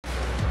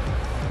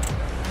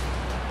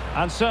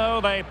And so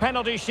the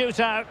penalty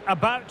shootout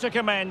about to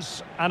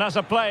commence. And as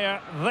a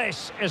player,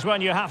 this is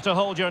when you have to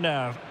hold your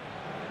nerve.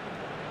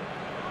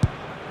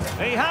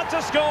 He had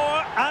to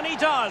score, and he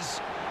does.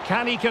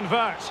 Can he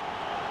convert?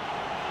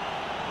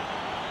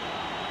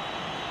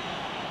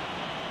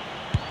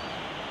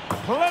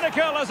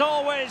 Clinical as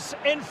always,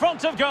 in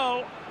front of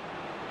goal.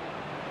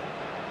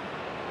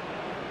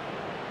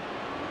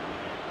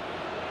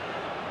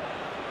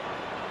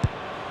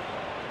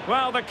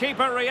 Well, the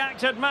keeper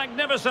reacted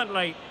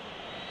magnificently.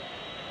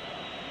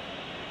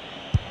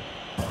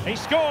 He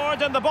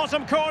scored in the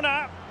bottom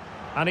corner,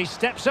 and he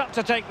steps up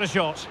to take the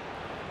shot.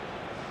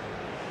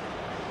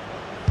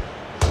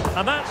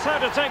 And that's how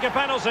to take a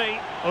penalty,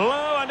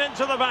 low and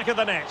into the back of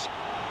the net.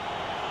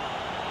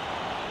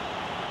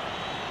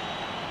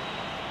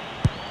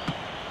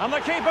 And the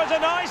keeper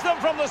denies them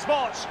from the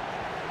spot.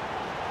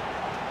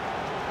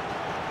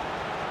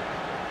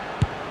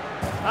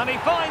 And he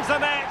finds the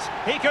net,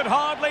 he could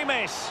hardly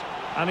miss.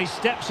 And he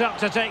steps up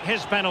to take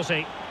his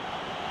penalty.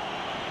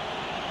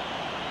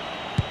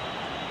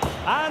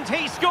 And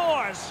he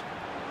scores!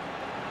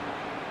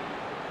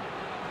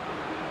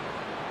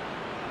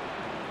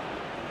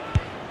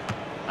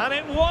 And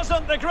it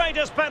wasn't the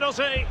greatest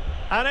penalty,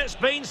 and it's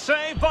been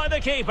saved by the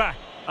keeper.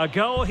 A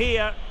goal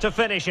here to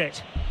finish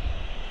it.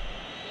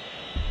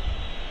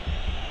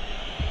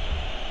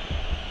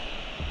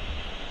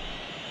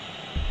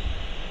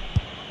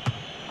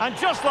 And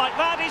just like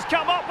that, he's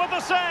come up with the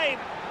save.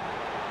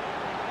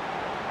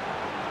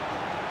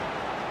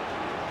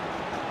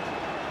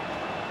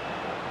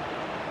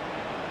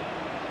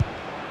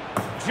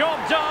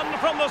 Job done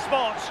from the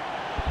spot.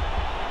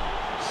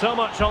 So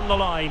much on the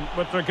line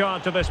with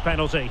regard to this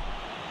penalty.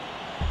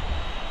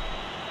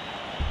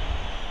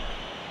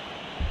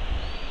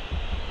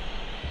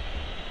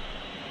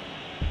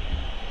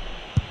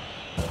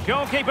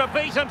 Goalkeeper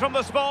beaten from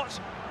the spot.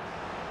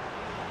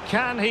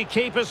 Can he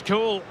keep his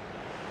cool?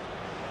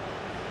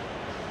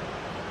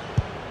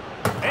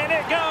 In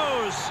it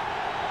goes!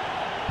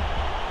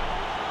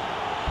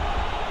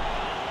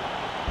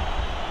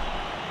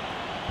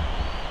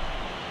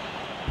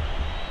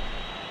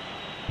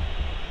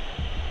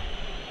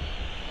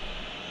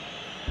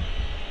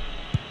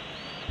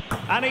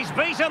 And he's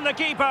beaten the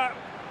keeper.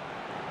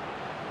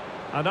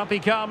 And up he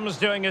comes,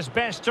 doing his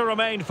best to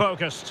remain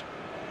focused.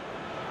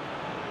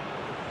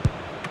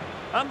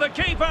 And the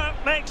keeper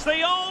makes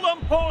the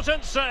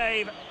all-important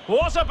save.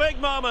 What a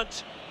big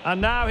moment. And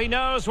now he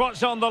knows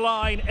what's on the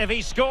line. If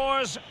he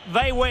scores,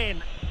 they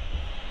win.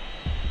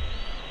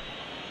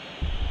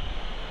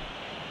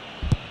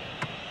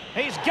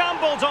 He's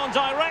gambled on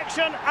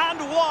direction and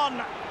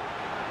won.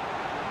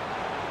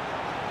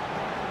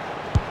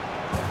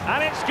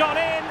 And it's gone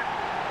in.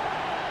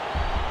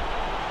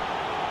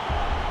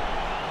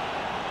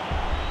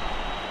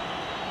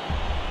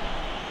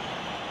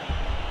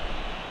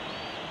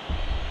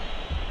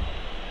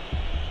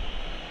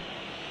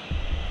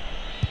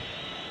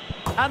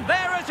 And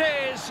there it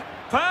is,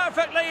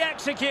 perfectly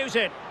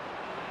executed.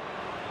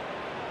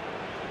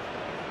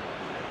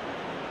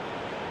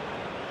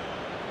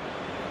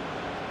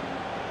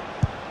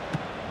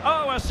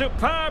 Oh, a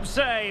superb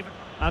save.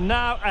 And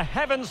now a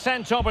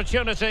heaven-sent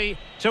opportunity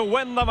to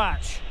win the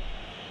match.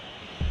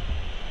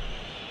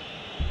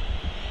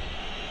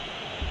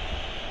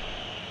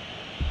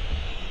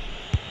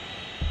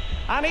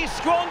 And he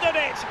squandered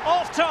it,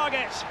 off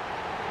target.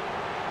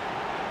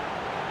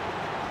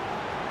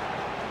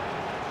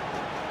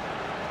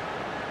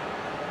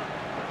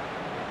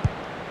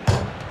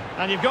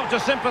 And you've got to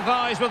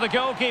sympathise with the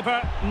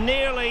goalkeeper,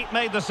 nearly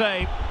made the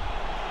save.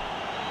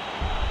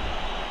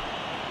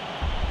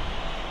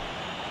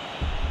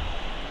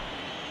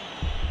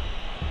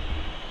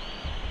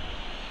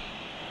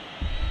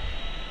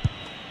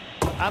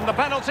 And the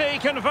penalty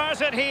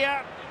converted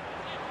here.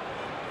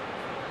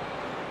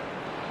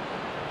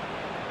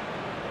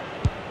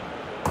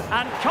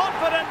 And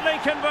confidently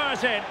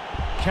converted.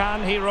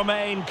 Can he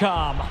remain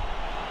calm?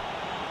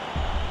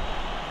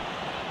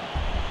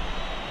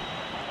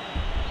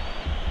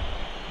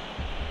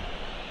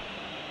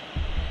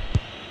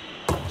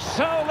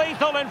 So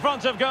lethal in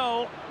front of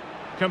goal.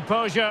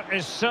 Composure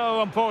is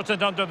so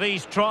important under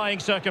these trying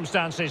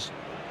circumstances.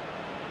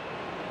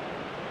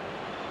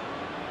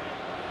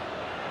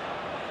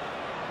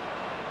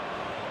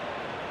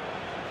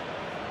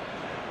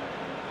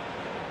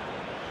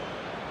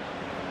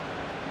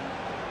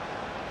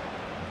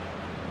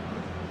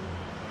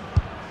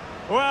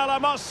 Well, I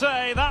must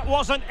say, that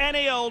wasn't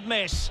any old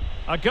miss.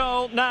 A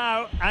goal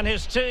now, and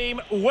his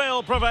team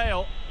will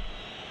prevail.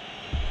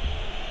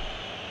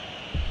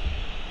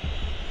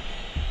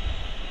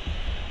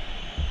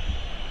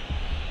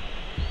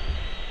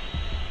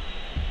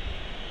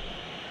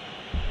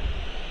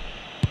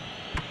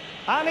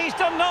 And he's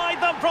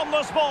denied them from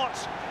the spot.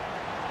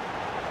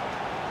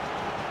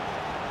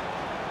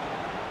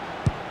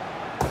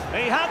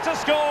 He had to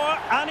score,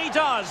 and he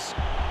does.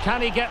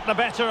 Can he get the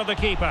better of the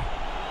keeper?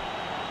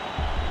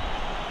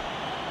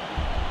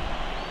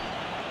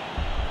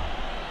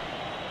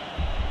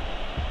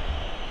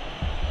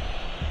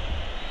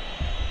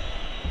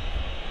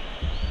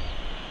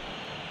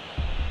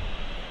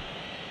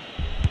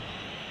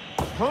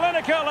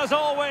 Clinical as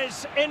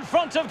always, in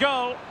front of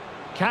goal.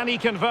 Can he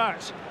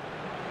convert?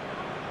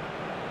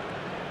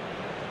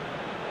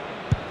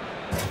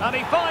 And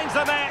he finds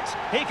the net.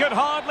 He could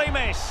hardly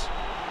miss.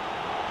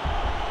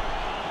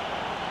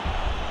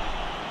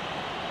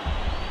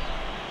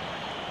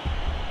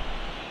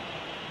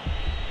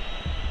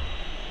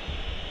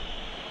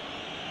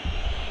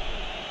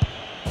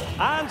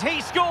 And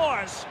he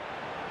scores.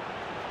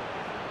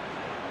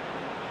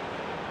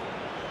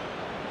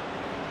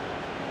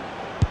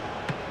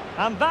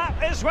 And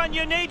that is when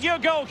you need your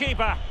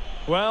goalkeeper.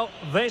 Well,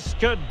 this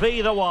could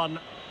be the one.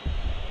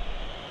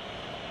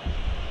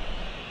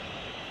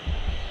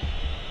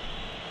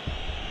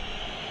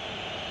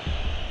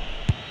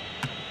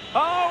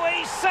 Oh,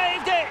 he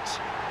saved it!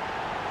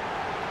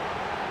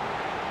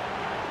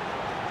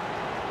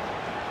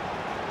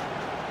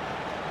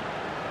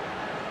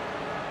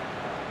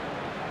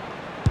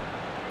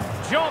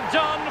 Job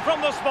done from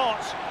the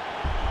spot.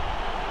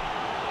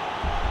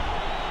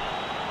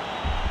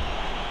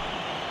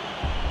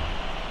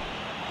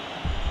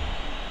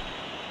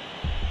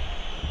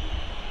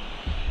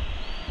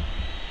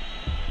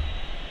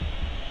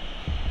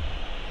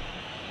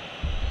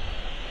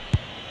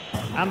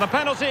 And the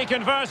penalty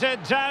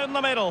converted down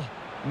the middle.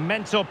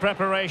 Mental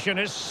preparation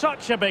is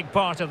such a big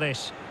part of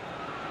this.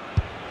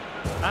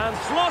 And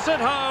slotted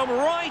home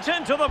right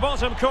into the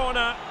bottom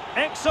corner.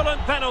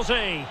 Excellent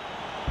penalty.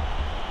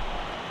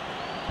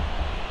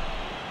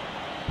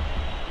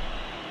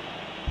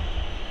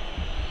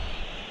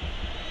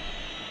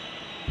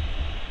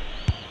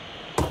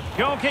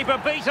 Goalkeeper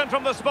beaten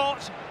from the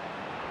spot.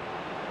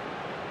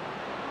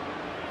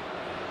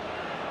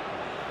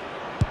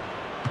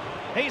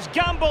 He's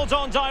gambled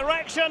on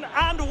direction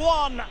and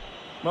won.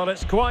 Well,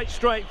 it's quite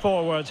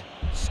straightforward.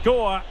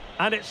 Score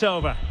and it's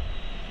over.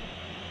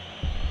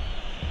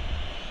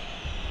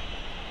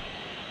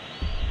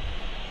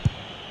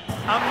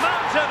 A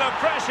mountain of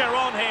pressure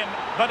on him,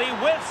 but he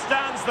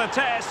withstands the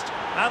test,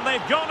 and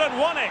they've gone and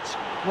won it.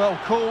 Well,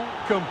 cool,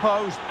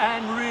 composed,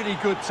 and really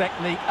good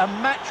technique. A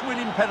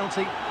match-winning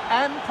penalty,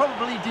 and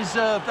probably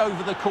deserved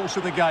over the course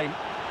of the game.